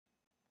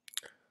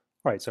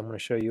All right, so I'm going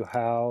to show you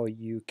how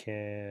you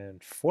can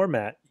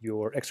format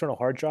your external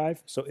hard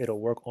drive so it'll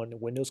work on a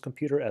Windows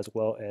computer as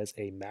well as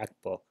a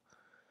MacBook.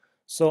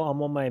 So I'm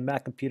on my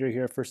Mac computer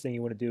here. First thing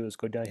you want to do is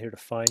go down here to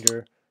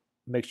Finder,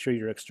 make sure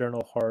your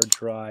external hard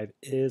drive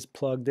is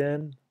plugged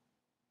in.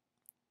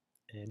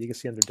 And you can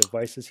see under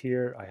devices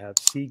here, I have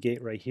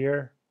Seagate right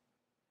here.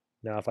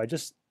 Now if I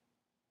just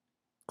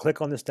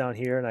click on this down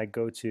here and I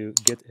go to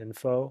Get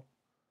Info,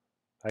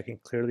 I can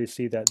clearly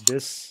see that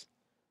this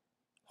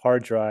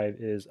hard drive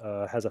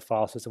has a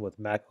file system with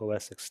Mac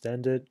OS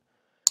extended.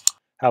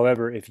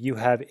 However, if you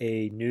have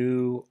a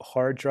new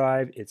hard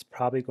drive, it's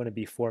probably going to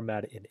be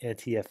formatted in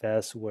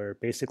NTFS, where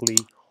basically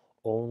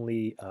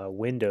only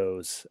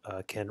Windows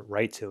can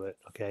write to it.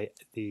 Okay,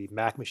 the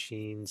Mac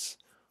machines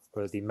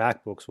or the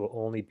MacBooks will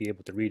only be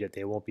able to read it.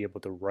 They won't be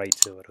able to write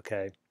to it.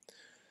 Okay,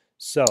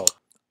 so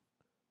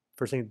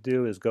first thing to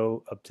do is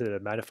go up to the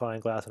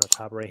magnifying glass on the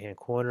top right-hand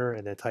corner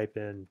and then type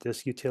in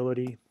this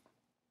utility,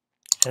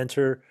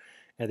 enter,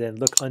 and then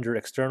look under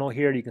external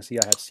here. You can see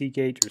I have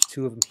Seagate. There's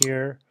two of them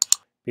here.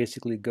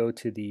 Basically go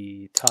to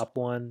the top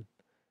one.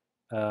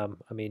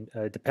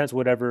 It depends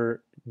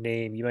whatever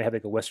name. You might have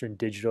like a Western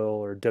Digital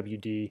or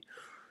WD.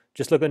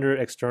 Just look under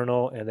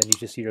external and then you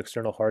just see your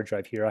external hard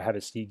drive here. I have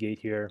a Seagate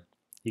here.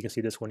 You can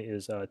see this one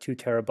is 2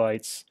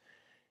 terabytes.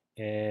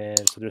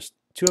 And so there's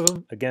two of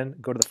them. Again,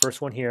 go to the first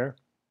one here.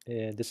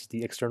 And this is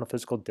the external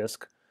physical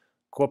disk.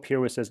 Go up here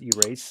where it says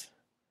erase.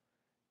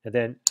 And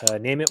then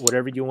name it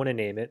whatever you want to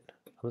name it.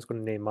 I'm just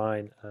going to name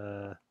mine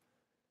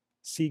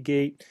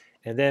Seagate.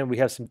 And then we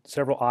have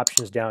several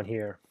options down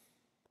here.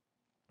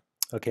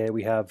 Okay,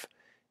 we have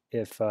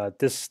if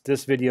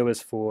this video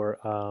is for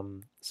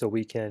so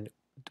we can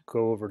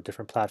go over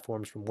different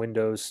platforms from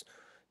Windows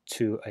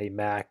to a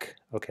Mac.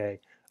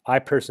 Okay, I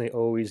personally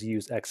always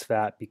use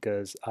ExFat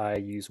because I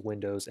use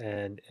Windows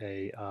and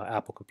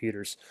Apple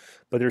computers.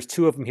 But there's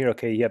two of them here.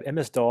 Okay, you have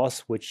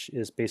MS-DOS, which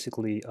is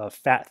basically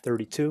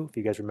FAT32, if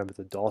you guys remember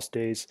the DOS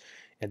days.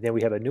 And then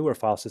we have a newer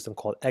file system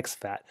called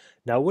ExFat.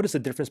 Now, what is the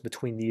difference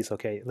between these?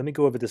 Okay, let me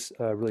go over this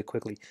really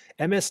quickly.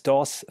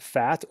 MS-DOS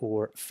FAT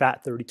or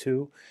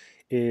FAT32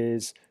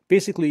 is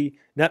basically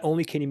not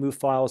only can you move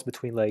files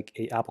between like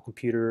a Apple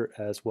computer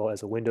as well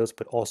as a Windows,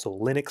 but also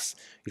Linux.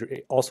 You're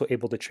also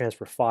able to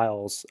transfer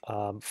files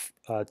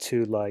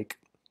to like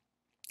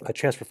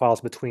transfer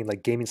files between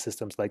like gaming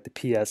systems like the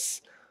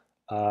PS3,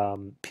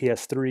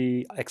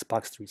 Xbox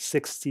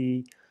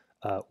 360,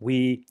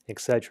 Wii,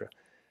 etc.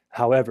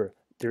 However,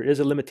 there is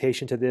a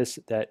limitation to this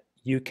that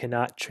you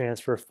cannot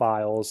transfer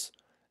files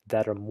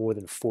that are more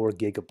than 4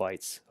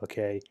 gigabytes.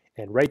 Okay,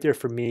 and right there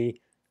for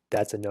me,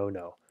 that's a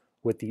no-no.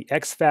 With the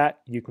exFAT,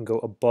 you can go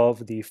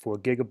above the 4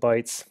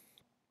 gigabytes.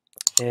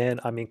 And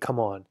I mean, come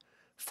on,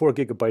 4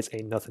 gigabytes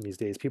ain't nothing these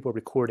days. People are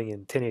recording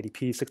in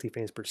 1080p, 60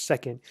 frames per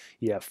second.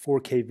 You have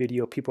 4K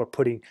video. People are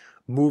putting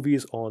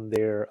movies on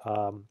their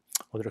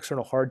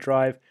external hard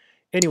drive.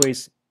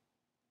 Anyways,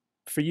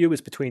 for you,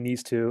 it's between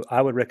these two.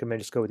 I would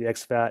recommend just go with the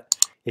exFAT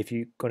if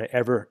you're going to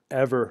ever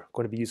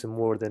going to be using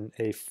more than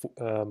a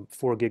 4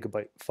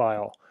 gigabyte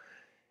file.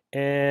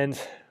 And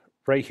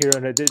right here,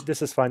 and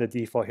this is fine, the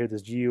default here,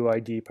 this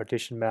GUID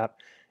partition map.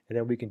 And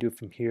then we can do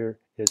from here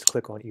is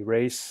click on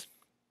erase.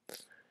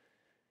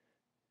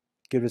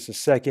 Give this a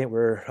second.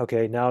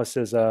 Okay, now it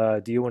says,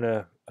 do you want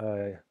to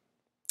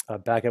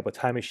back up a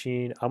time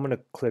machine? I'm going to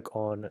click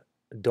on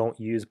don't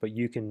use, but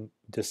you can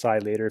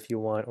decide later if you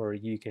want, or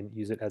you can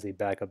use it as a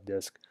backup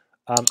disk.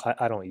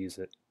 I don't use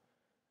it.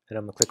 And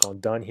I'm going to click on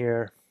done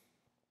here.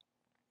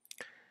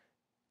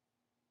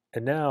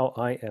 And now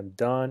I am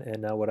done.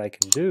 And now what I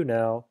can do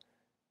now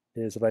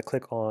is if I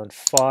click on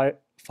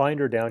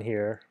Finder down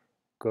here,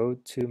 go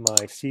to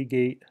my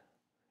Seagate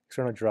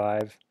external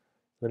drive,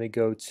 let me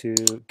go to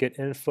Get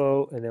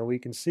Info, and then we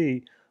can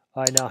see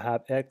I now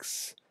have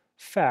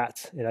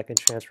exFAT, and I can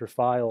transfer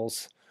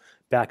files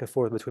back and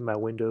forth between my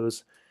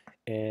Windows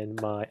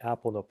and my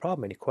Apple, no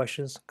problem. Any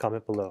questions?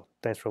 Comment below.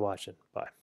 Thanks for watching. Bye.